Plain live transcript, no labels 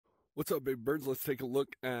What's up, big birds? Let's take a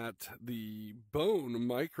look at the bone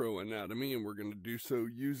microanatomy, and we're going to do so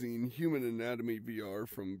using Human Anatomy VR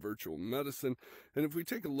from Virtual Medicine. And if we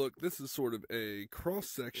take a look, this is sort of a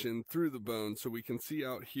cross-section through the bone. So we can see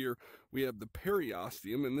out here we have the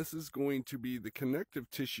periosteum, and this is going to be the connective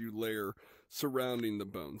tissue layer surrounding the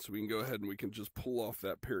bone. So we can go ahead and we can just pull off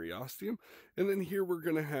that periosteum. And then here we're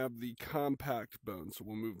going to have the compact bone. So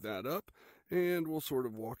we'll move that up, and we'll sort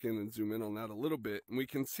of walk in and zoom in on that a little bit. And we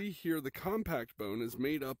can see here the compact bone is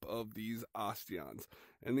made up of these osteons.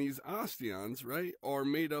 And these osteons, right, are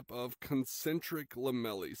made up of concentric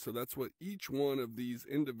lamellae. So that's what each one of these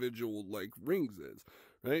individual like rings is,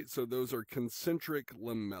 right? So those are concentric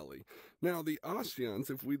lamellae. Now the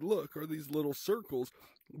osteons, if we look, are these little circles,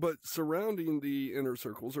 but surrounding the inner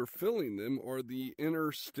circles or filling them are the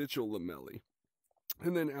interstitial lamellae.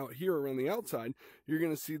 And then out here around the outside, you're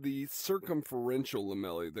going to see the circumferential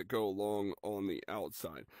lamellae that go along on the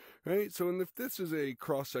outside, right? So if this is a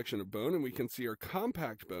cross-section of bone, and we can see our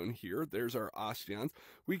compact bone here, there's our osteons,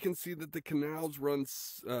 we can see that the canals run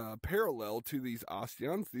parallel to these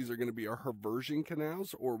osteons. These are going to be our haversian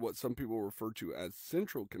canals, or what some people refer to as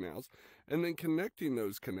central canals. And then connecting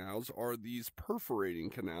those canals are these perforating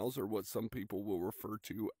canals, or what some people will refer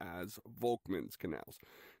to as Volkmann's canals.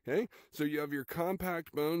 Okay, so you have your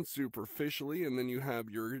compact bone superficially, and then you have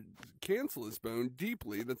your cancellous bone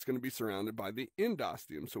deeply that's going to be surrounded by the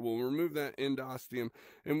endosteum. So we'll remove that endosteum,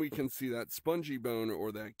 and we can see that spongy bone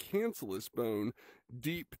or that cancellous bone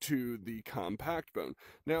deep to the compact bone.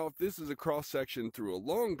 Now, if this is a cross-section through a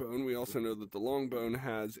long bone, we also know that the long bone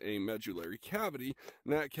has a medullary cavity,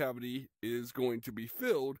 and that cavity is going to be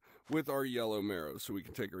filled with our yellow marrow. So we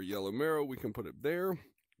can take our yellow marrow, we can put it there.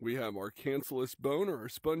 We have our cancellous bone, or our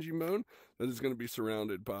spongy bone, that is going to be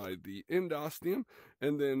surrounded by the endosteum.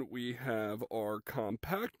 And then we have our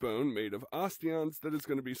compact bone made of osteons that is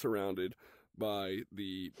going to be surrounded by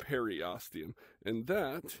the periosteum. And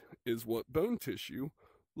that is what bone tissue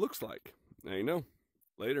looks like. Now you know.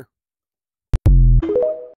 Later.